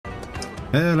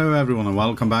Hello everyone and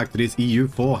welcome back to this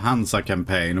EU4 Hansa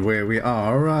campaign where we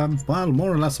are, well, more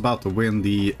or less about to win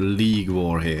the League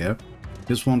War here.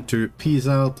 Just want to peace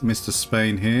out Mr.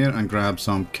 Spain here and grab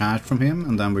some cash from him,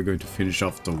 and then we're going to finish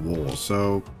off the war.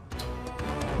 So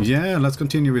yeah, let's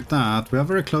continue with that. We are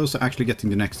very close to actually getting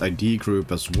the next ID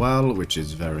group as well, which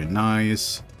is very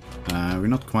nice. We're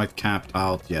not quite capped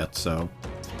out yet, so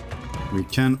we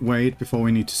can't wait before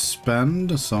we need to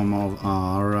spend some of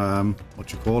our,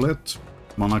 what you call it,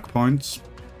 monarch points.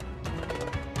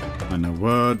 I know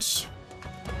words.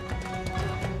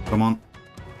 Come on.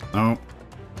 No.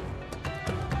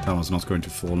 That one's not going to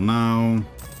fall now.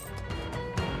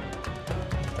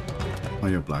 Oh,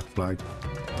 you're black flag.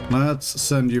 Let's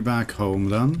send you back home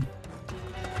then.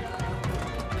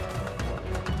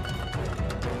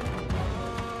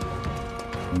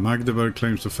 Magdeburg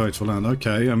claims to fight for land.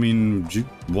 Okay, I mean,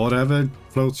 whatever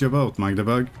floats your boat,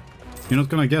 Magdeburg. You're not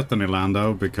gonna get any land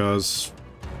though, because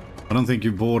I don't think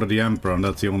you boarded the Emperor, and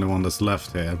that's the only one that's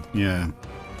left here. Yeah.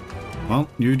 Well,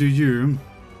 you do you.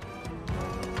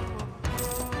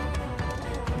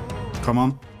 Come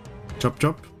on. Chop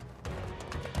chop.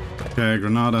 Okay,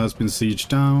 Granada has been sieged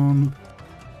down.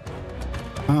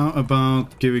 How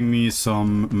about giving me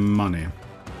some money?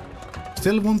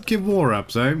 Still won't give war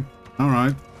reps, eh?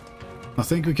 Alright. I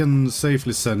think we can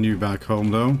safely send you back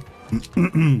home, though.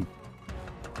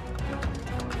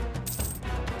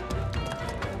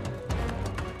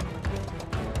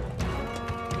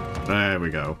 There we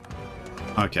go.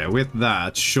 Okay, with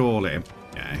that, surely.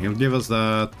 Yeah, he'll give us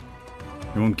that.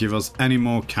 He won't give us any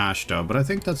more cash, though, but I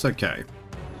think that's okay.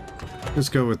 Let's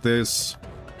go with this.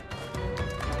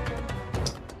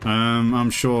 I'm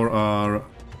sure our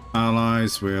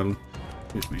allies will...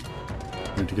 Excuse me.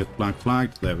 Going to get black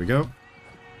flagged. There we go.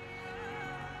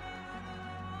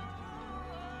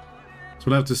 So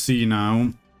we'll have to see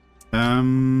now.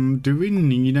 Do we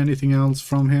need anything else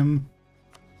from him?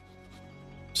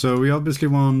 So we obviously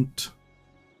want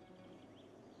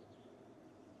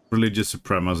religious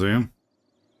supremacy.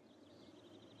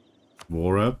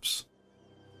 War reps.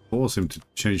 Force him to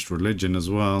change religion as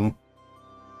well.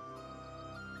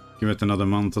 Give it another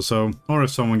month or so. Or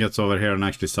if someone gets over here and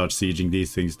actually starts sieging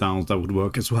these things down, that would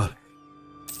work as well.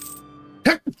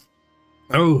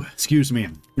 Oh, excuse me.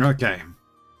 Okay.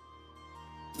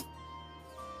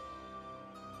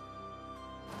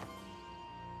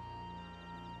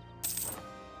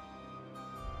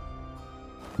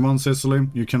 Come on, Sicily.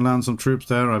 You can land some troops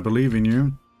there. I believe in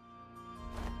you.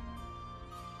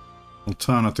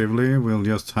 Alternatively, we'll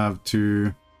just have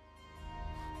to...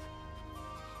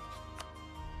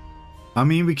 I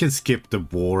mean, we can skip the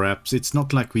war reps. It's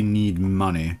not like we need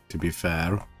money, to be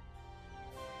fair.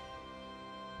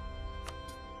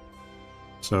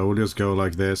 So we'll just go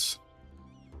like this.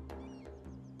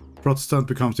 Protestant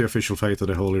becomes the official faith of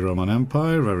the Holy Roman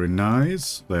Empire. Very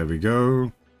nice. There we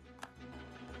go.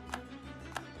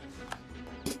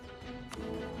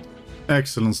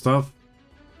 Excellent stuff.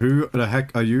 Who the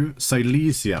heck are you?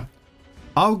 Silesia.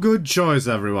 Oh, good choice,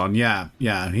 everyone. Yeah,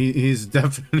 he's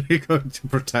definitely going to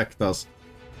protect us.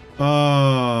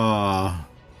 Ah,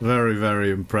 very, very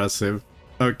impressive.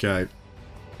 Okay.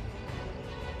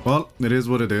 Well, it is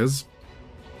what it is.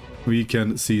 We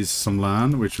can seize some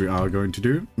land, which we are going to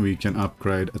do. We can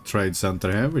upgrade a trade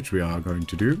center here, which we are going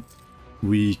to do.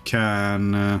 We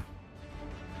can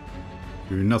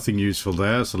do nothing useful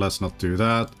there, so let's not do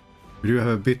that. We do have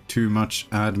a bit too much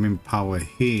admin power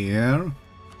here.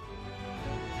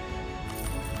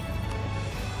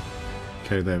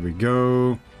 Okay, there we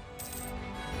go.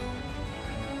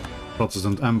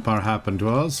 Protestant Empire happened to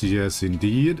us. Yes,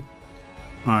 indeed.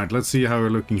 Alright, let's see how we're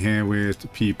looking here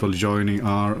with people joining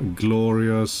our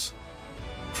glorious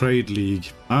trade league.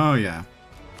 Oh, yeah.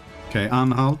 Okay,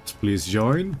 Anhalt, please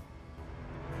join.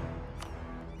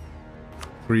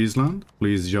 Friesland,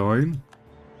 please join.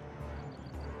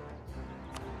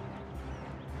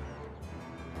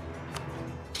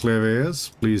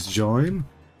 Cleviers, please join.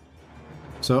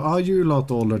 So are you lot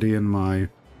already in my...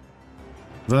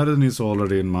 Verden is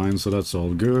already in mine, so that's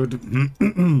all good.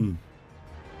 Thing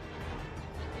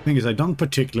is, I don't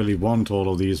particularly want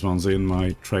all of these ones in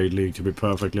my trade league, to be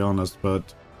perfectly honest,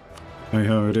 but... Hey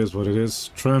ho, it is what it is.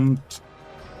 Trent.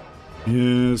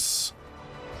 Yes.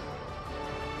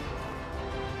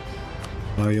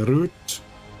 Beirut.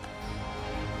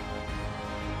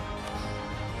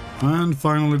 And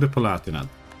finally the Palatinate.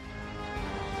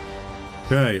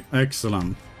 Okay,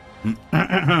 excellent.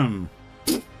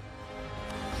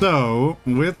 So,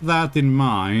 with that in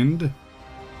mind,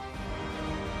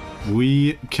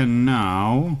 we can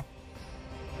now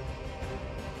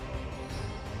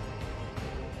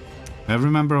Every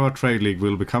member of our trade league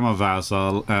will become a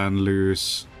vassal and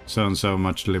lose so and so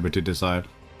much liberty desired.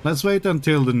 Let's wait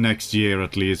until the next year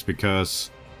at least, because...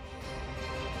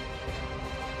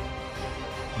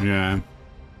 yeah.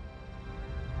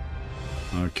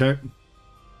 Okay.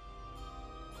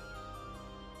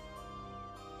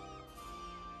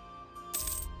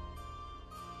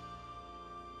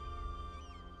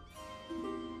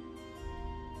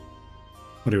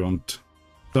 What do you want?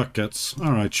 Ducats.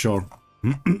 Alright, sure.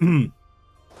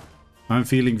 I'm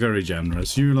feeling very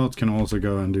generous. You lot can also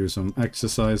go and do some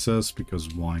exercises, because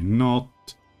why not?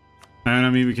 And I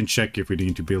mean, we can check if we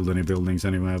need to build any buildings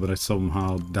anywhere, but I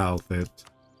somehow doubt it.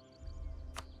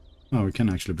 Oh, we can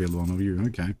actually build one of you.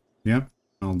 Okay. Yep,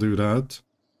 I'll do that.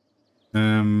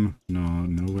 No,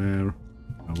 nowhere.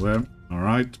 Nowhere.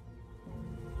 Alright.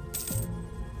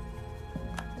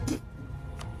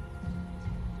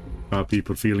 How are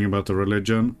people feeling about the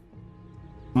religion?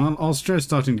 Well, Austria is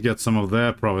starting to get some of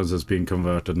their provinces being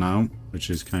converted now, which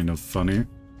is kind of funny.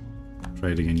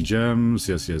 Trading in gems,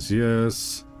 yes, yes,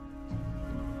 yes.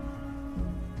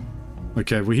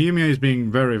 Okay, Bohemia is being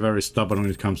very, very stubborn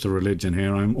when it comes to religion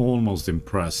here. I'm almost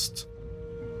impressed.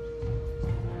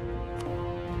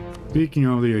 Speaking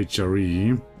of the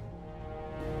HRE...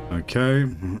 okay.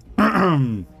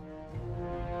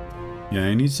 Yeah,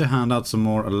 he needs to hand out some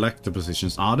more elected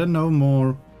positions. Are there no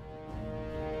more...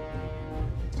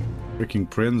 freaking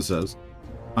princes?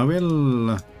 I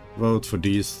will vote for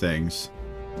these things.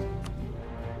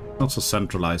 Not so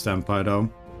centralized empire though.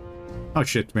 Oh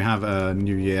shit, we have a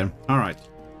new year. Alright.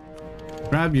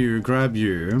 Grab you, grab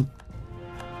you.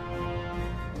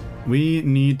 We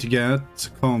need to get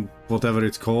whatever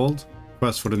it's called.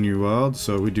 Quest for the New World,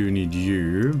 so we do need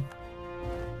you.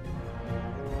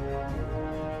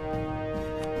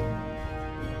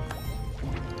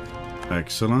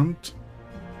 Excellent.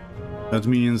 That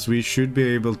means we should be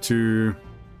able to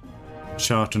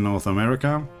charter North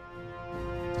America.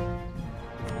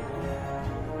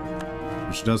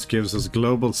 Which just gives us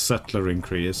global settler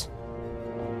increase.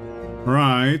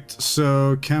 Right,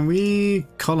 so can we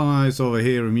colonize over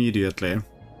here immediately?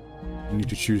 We need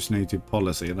to choose native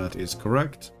policy, that is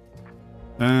correct.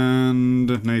 And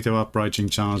native uprising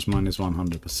chance minus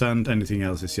 100%. Anything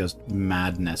else is just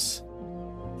madness.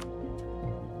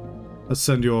 Let's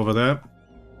send you over there.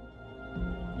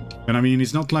 And I mean,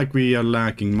 it's not like we are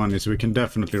lacking money, so we can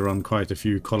definitely run quite a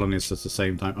few colonies at the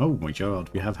same time. Oh my god,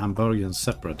 we have Hamburgian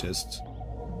separatists.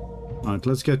 Alright,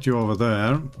 let's get you over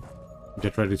there.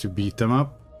 Get ready to beat them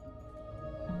up.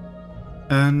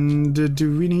 And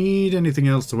do we need anything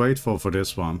else to wait for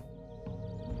this one?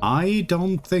 I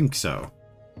don't think so.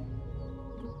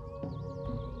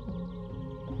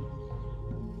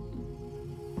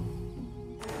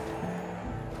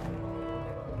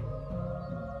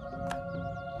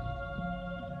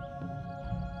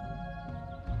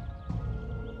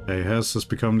 Okay, Hess has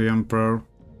become the emperor.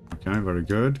 Okay, very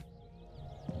good.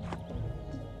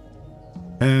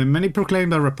 Many proclaim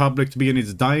the Republic to be in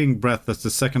its dying breath as the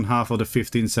second half of the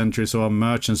 15th century saw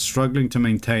merchants struggling to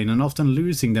maintain and often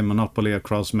losing their monopoly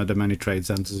across the many trade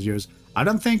centers. I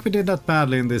don't think we did that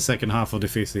badly in the second half of the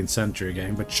 15th century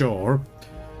game, but sure.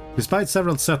 Despite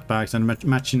several setbacks and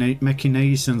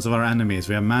machinations of our enemies,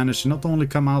 we have managed to not only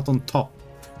come out on top,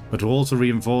 but to also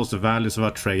reinforce the values of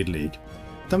our trade league.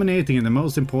 Dominating in the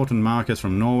most important markets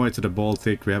from Norway to the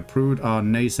Baltic, we have proved our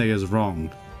naysayers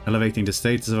wrong, elevating the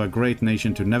status of our great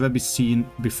nation to never be seen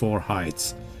before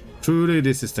heights. Truly,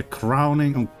 this is the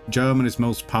crowning of Germany's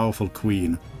most powerful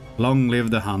queen. Long live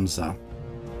the Hansa.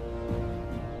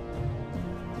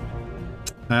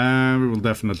 We will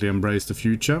definitely embrace the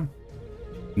future.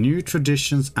 New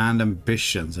traditions and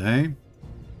ambitions, eh?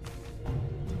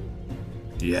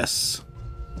 Yes.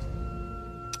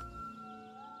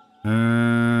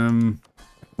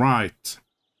 Right.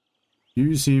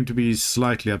 You seem to be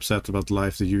slightly upset about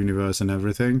life, the universe, and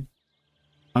everything.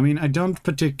 I mean, I don't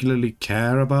particularly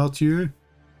care about you.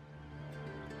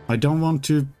 I don't want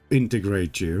to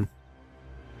integrate you.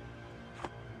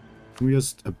 Can we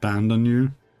just abandon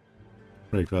you?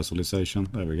 Break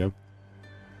vassalization. There we go.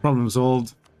 Problem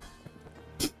solved.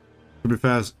 To be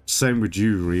fair, same with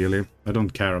you, really. I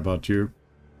don't care about you.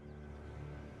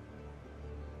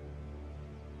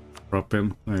 Drop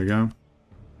in. There you go.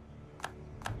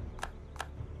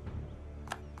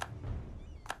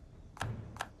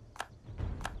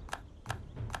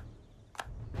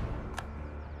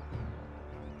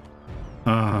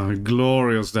 Ah,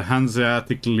 glorious, the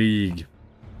Hanseatic League.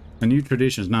 A new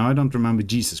traditions. Now, I don't remember,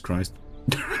 Jesus Christ.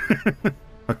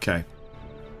 Okay.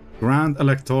 Grand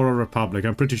Electoral Republic.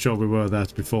 I'm pretty sure we were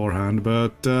that beforehand,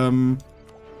 but...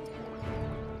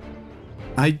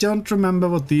 I don't remember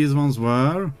what these ones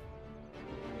were.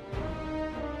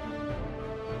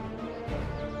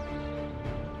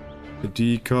 The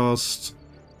D-cost.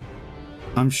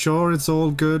 I'm sure it's all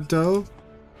good though.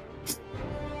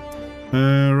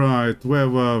 Right, where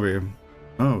were we?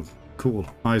 Oh, cool.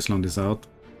 Iceland is out.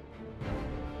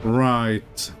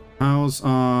 Right. How's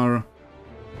our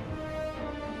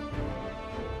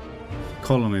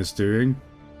colonies doing?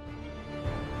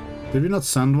 Did we not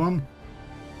send one?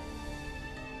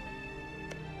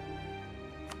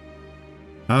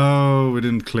 Oh, we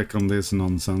didn't click on this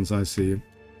nonsense, I see.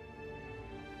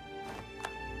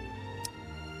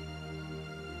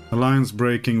 Alliance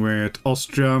breaking with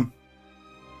Austria.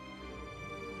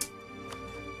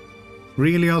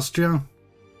 Really, Austria?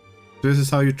 This is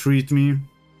how you treat me?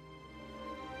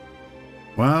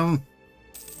 Well,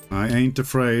 I ain't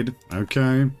afraid.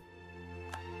 Okay.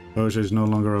 Persia is no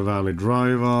longer a valid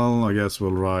rival. I guess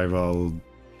we'll rival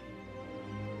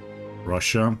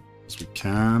Russia as we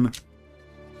can.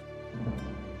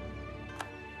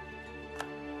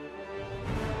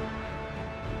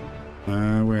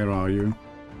 Where are you?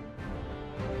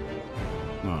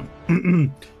 Oh.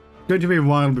 Going to be a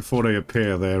while before they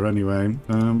appear there anyway.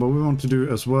 What we want to do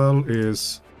as well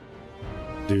is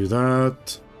do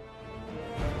that.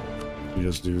 You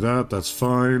just do that, that's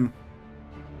fine.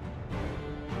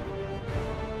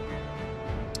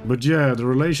 But yeah, the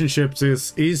relationships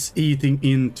is eating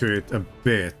into it a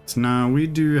bit. Now we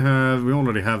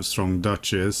already have strong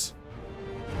duchies.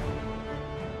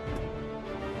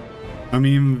 I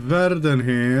mean, Verden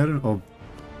here, of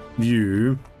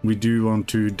you, we do want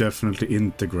to definitely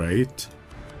integrate.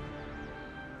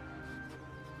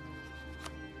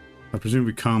 I presume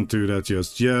we can't do that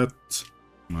just yet.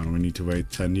 No, we need to wait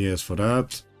 10 years for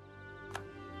that.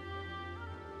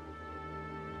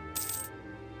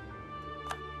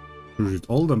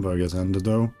 Oldenburg has ended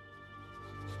though.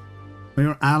 When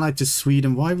you're allied to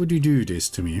Sweden, why would you do this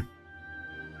to me?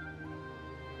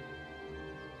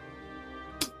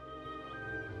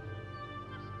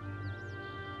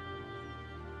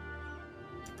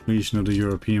 Legion of the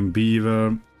European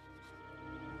Beaver.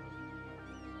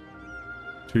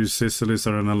 2 Sicilies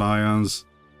are an alliance.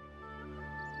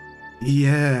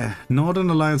 Yeah, Northern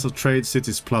Alliance of Trade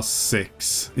Cities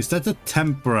 +6. Is that a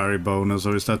temporary bonus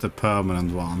or is that a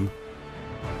permanent one?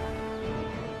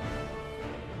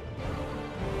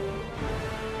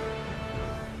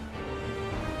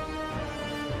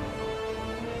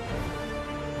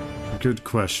 Good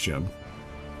question.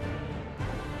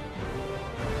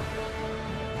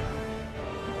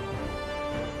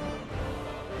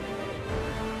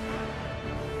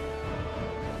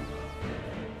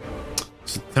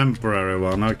 It's a temporary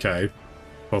one, okay.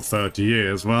 For 30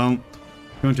 years, well,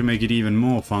 going to make it even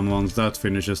more fun once that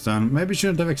finishes then. Maybe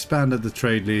shouldn't have expanded the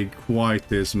trade league quite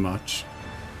this much.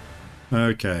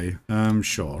 Okay,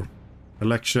 sure.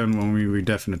 Election, well, we're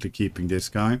definitely keeping this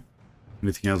guy.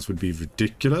 Anything else would be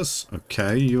ridiculous.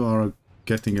 Okay, you are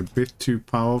getting a bit too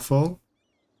powerful.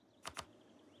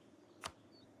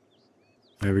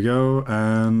 There we go,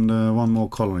 and one more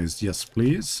colonist, yes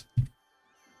please.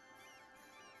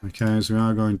 Okay, so we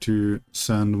are going to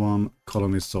send one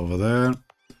colonist over there.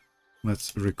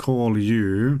 Let's recall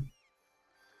you.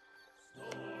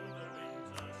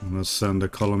 Let's send a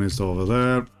colonist over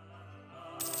there.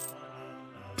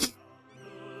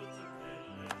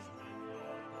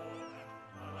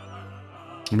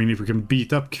 I mean, if we can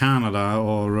beat up Canada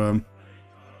or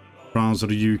France or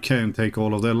the UK and take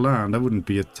all of their land, that wouldn't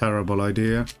be a terrible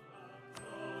idea.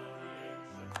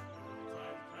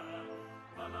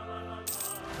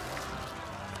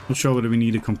 Not sure whether we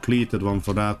need a completed one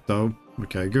for that, though.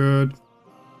 Okay, good.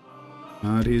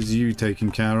 That is you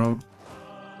taken care of.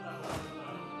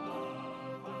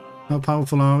 How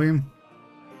powerful are we?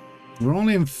 We're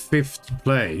only in 5th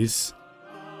place.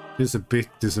 It's a bit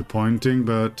disappointing,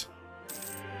 but...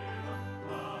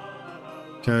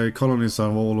 Okay, colonists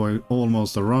have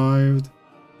almost arrived.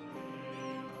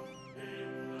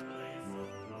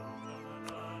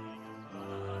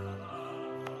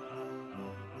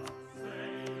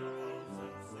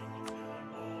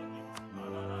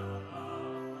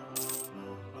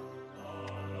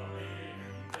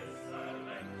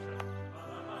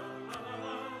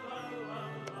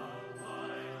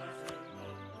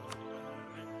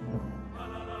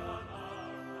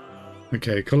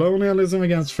 Okay, colonialism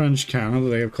against French Canada.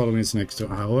 They have colonies next to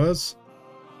ours.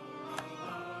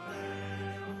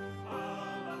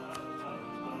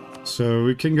 So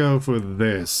we can go for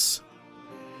this.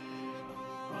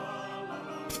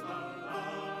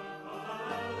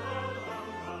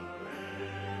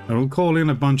 I will call in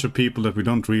a bunch of people that we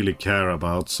don't really care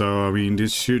about. So, I mean,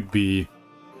 this should be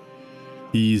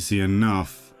easy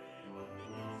enough.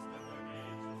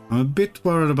 I'm a bit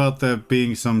worried about there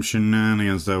being some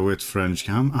shenanigans though with French.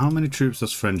 How many troops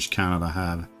does French Canada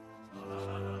have?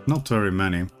 Not very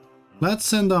many. Let's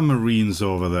send our Marines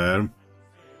over there.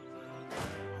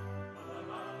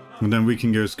 And then we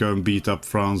can just go and beat up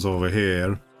France over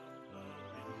here.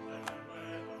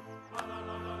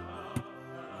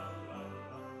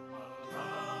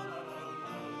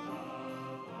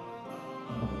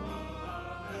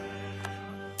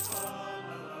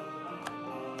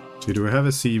 So do we have a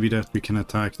CB that we can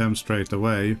attack them straight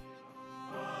away?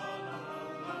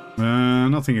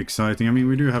 Nothing exciting. I mean,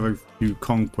 we do have a few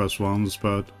conquest ones,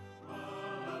 but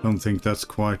don't think that's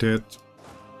quite it.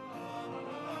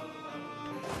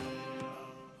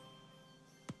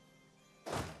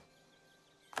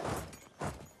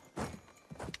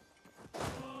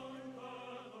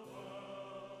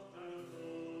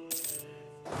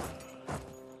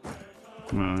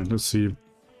 Alright, let's see.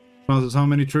 France, how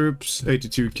many troops?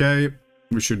 82k.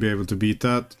 We should be able to beat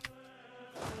that.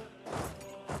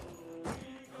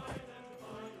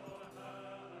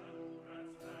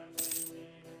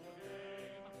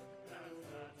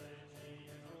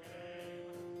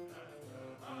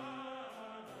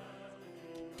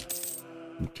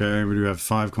 Okay, we do have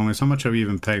 5 colonies. How much are we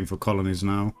even paying for colonies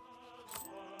now?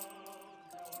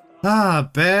 Ah,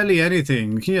 barely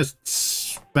anything. We can just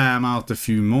spam out a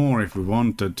few more if we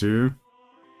wanted to.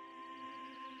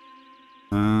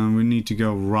 We need to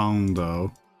go round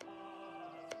though.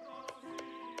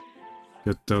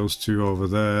 Get those 2 over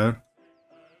there.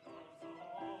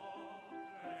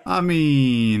 I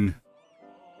mean...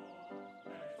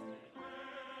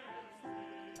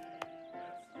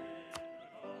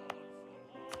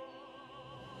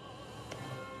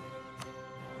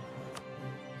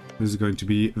 this is going to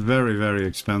be very, very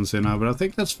expensive now, but I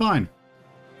think that's fine.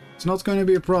 It's not going to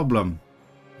be a problem.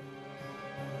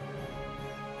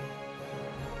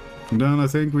 And then I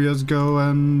think we just go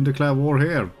and declare war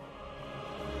here.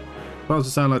 France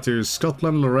is allied to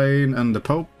Scotland, Lorraine and the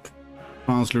Pope.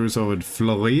 France lures over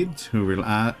Floride, who will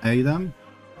aid them.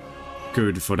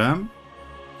 Good for them.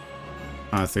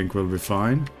 I think we'll be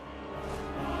fine.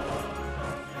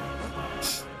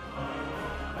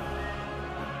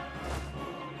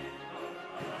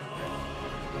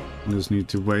 Just need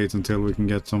to wait until we can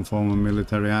get some form of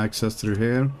military access through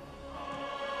here.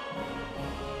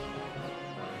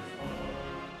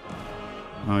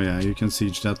 Oh yeah, you can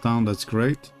siege that down, that's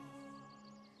great.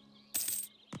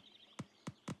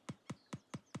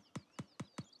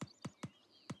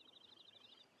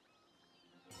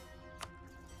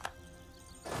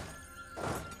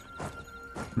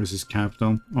 This is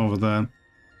capital over there.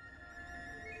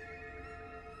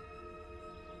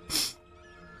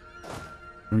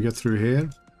 Can we get through here?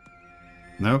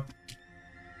 Nope.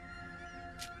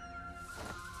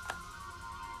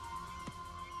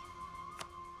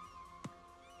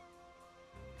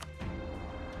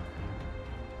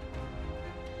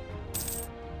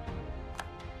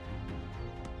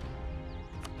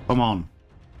 Come on.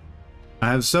 I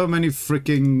have so many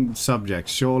freaking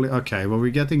subjects, surely. Okay, well, we're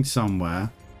getting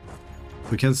somewhere.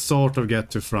 We can sort of get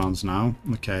to France now.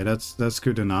 Okay, that's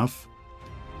good enough.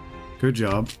 Good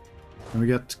job. Can we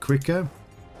get quicker?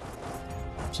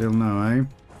 Still no, eh?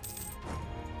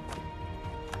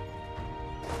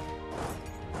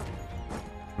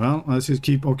 Well, let's just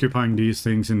keep occupying these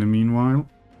things in the meanwhile.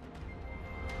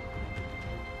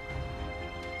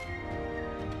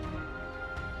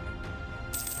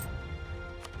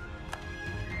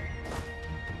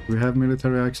 Do we have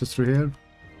military access through here?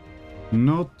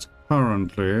 Not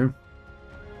currently.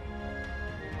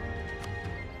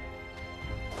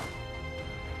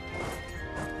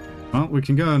 Well, we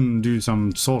can go and do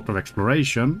some sort of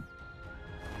exploration.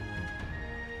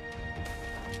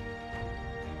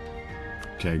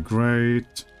 Okay,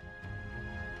 great.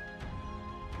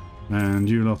 And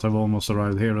you lot have almost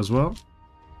arrived here as well.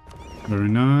 Very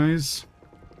nice.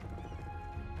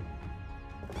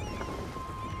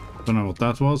 Don't know what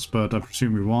that was, but I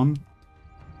presume we won.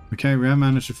 Okay, we have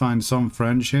managed to find some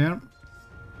French here.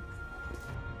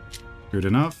 Good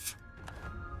enough.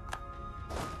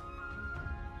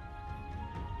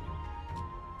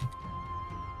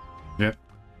 Yep.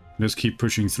 Just keep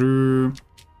pushing through.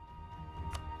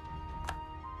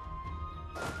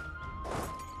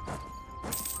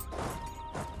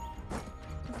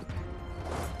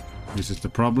 This is the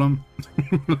problem.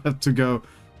 We'll have to go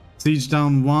siege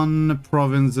down one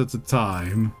province at a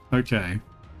time. Okay.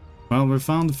 Well, we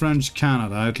found French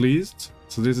Canada at least.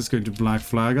 So this is going to black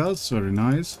flag us. Very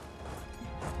nice.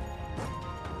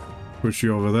 Push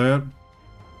you over there.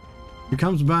 If he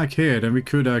comes back here, then we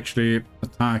could actually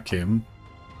attack him.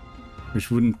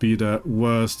 which wouldn't be the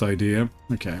worst idea.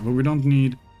 Okay, well, we don't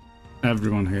need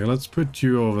everyone here. Let's put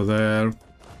you over there.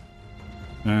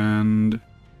 And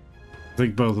I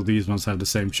think both of these ones have the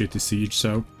same shitty siege,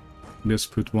 so let's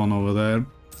put one over there.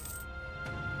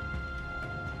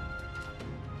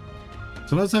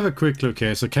 So let's have a quick look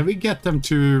here. So can we get them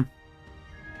to...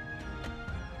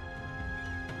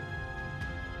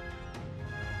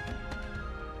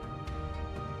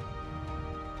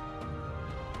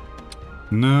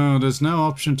 No, there's no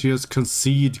option to just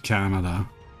concede Canada.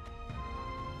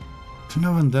 I don't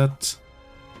know when that...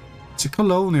 It's a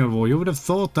colonial war. You would have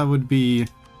thought that would be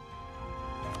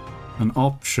an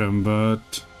option,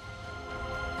 but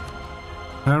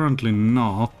apparently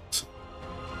not.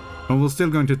 But we're still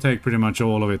going to take pretty much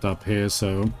all of it up here,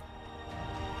 so...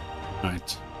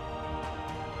 Right.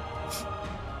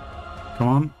 Come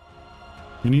on.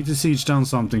 We need to siege down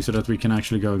something so that we can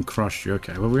actually go and crush you.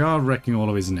 Okay, well, we are wrecking all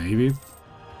of his navy.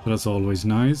 So that's always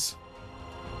nice.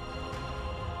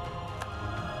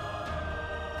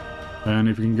 And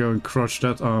if we can go and crush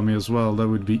that army as well, that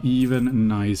would be even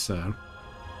nicer.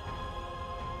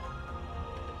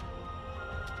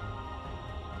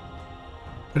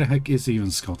 Where the heck is even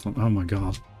Scotland? Oh my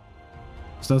god.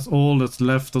 So that's all that's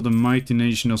left of the mighty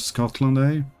nation of Scotland,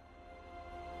 eh?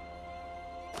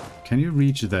 Can you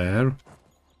reach there?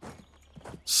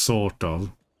 Sort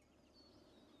of.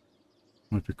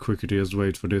 Might be quicker to just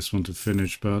wait for this one to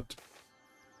finish, but...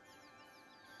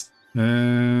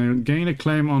 gain a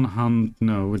claim on Hunt.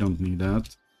 No, we don't need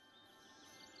that.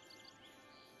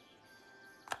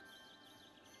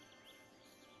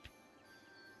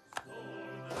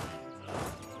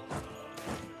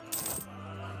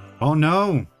 Oh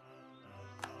no!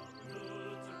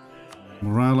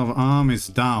 Morale of armies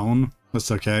down.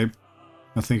 That's okay.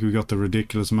 I think we got the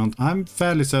ridiculous amount. I'm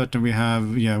fairly certain we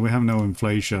have... Yeah, we have no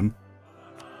inflation.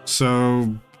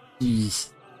 So...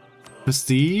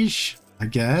 Prestige? I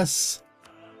guess?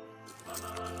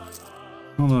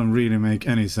 That doesn't really make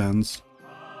any sense.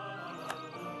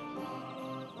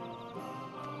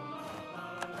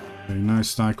 Okay, nice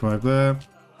stack wipe there.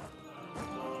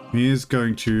 He is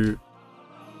going to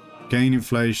gain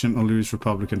inflation or lose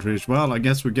Republican tradition. Well, I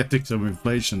guess we're getting some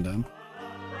inflation then.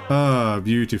 Ah,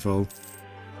 beautiful.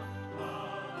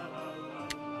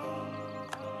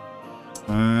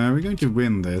 We're going to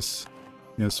win this.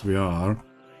 Yes, we are.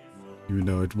 Even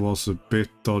though it was a bit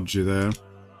dodgy there.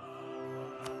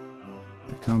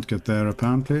 I can't get there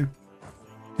apparently.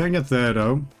 Can get there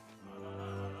though.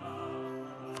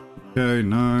 Okay,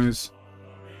 nice.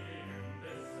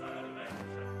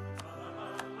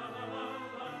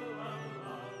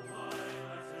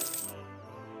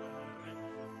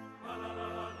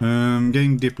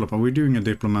 Getting diplomat. We're doing a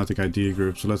diplomatic ID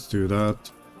group, so let's do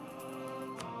that.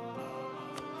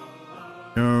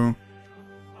 Go.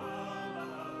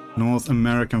 North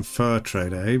American fur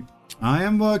trade, eh? I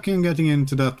am working on getting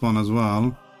into that one as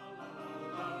well.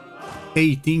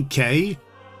 18k?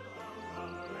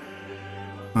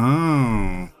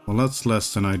 Oh, well that's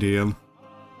less than ideal.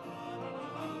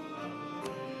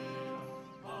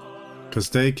 Because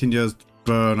they can just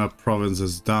burn up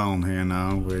provinces down here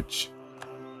now, which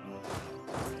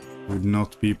would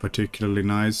not be particularly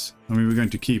nice. I mean, we're going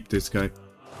to keep this guy.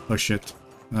 Oh shit.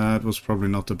 That was probably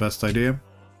not the best idea.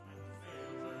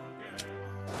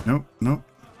 Nope, nope.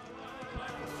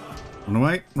 Run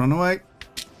away, run away.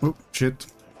 Oh, shit.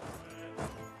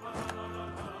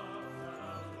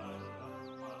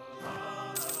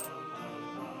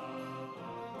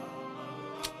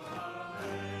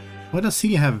 Why does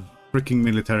he have freaking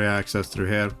military access through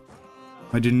here?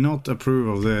 I do not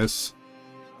approve of this.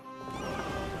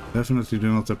 Definitely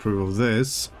do not approve of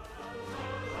this.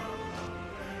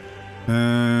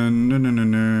 No, no, no,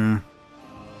 no.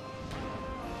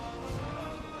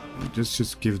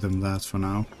 Just give them that for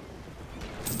now.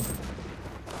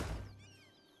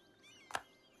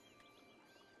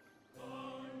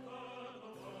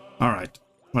 Alright,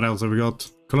 what else have we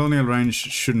got? Colonial range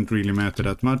shouldn't really matter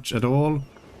that much at all.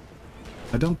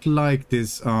 I don't like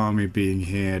this army being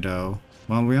here though.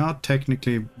 Well, we are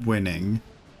technically winning.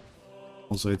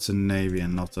 Also, it's a navy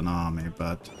and not an army,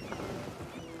 but...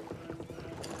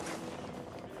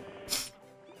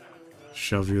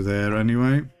 Shove you there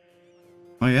anyway.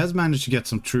 Oh, he has managed to get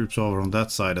some troops over on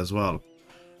that side as well.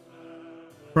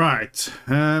 Right,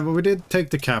 but we did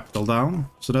take the capital down,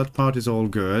 so that part is all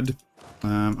good.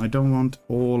 I don't want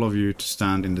all of you to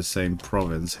stand in the same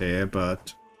province here,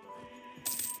 but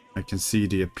I can see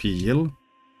the appeal.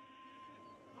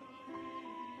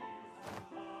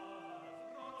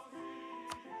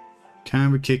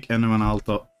 Can we kick anyone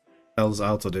else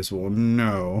out of this war?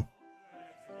 No.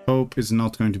 Pope is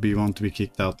not going to want to be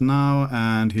kicked out now,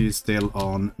 and he's still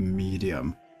on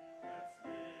medium.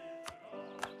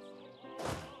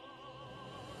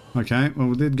 Okay, well,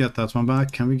 we did get that one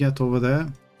back. Can we get over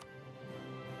there?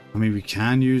 I mean, we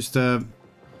can use the...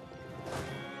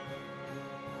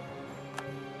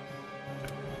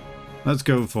 Let's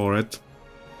go for it.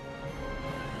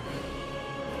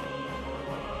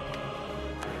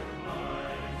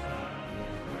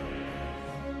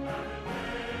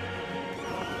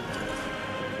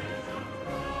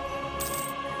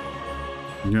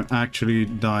 You're actually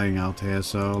dying out here,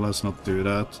 so let's not do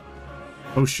that.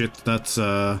 Oh shit, that's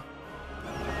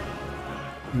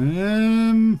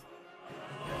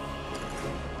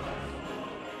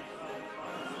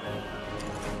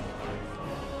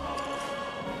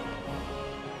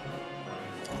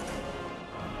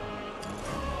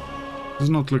It's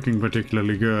not looking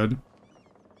particularly good.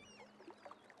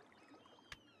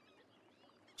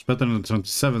 It's better than the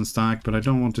 27 stack, but I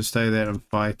don't want to stay there and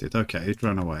fight it. Okay, it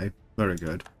ran away. Very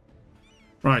good.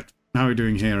 Right, how are we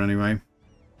doing here anyway?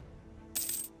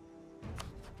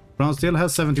 France still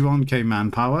has 71k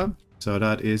manpower, so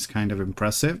that is kind of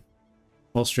impressive.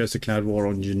 Austria has declared war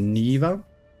on Geneva.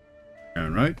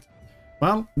 Alright.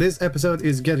 Well, this episode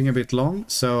is getting a bit long,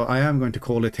 so I am going to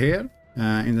call it here.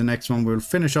 In the next one, we'll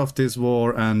finish off this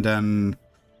war, and then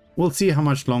we'll see how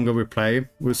much longer we play.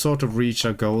 We'll sort of reach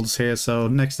our goals here, so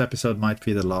next episode might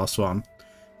be the last one.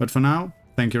 But for now,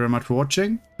 thank you very much for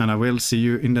watching, and I will see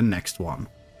you in the next one.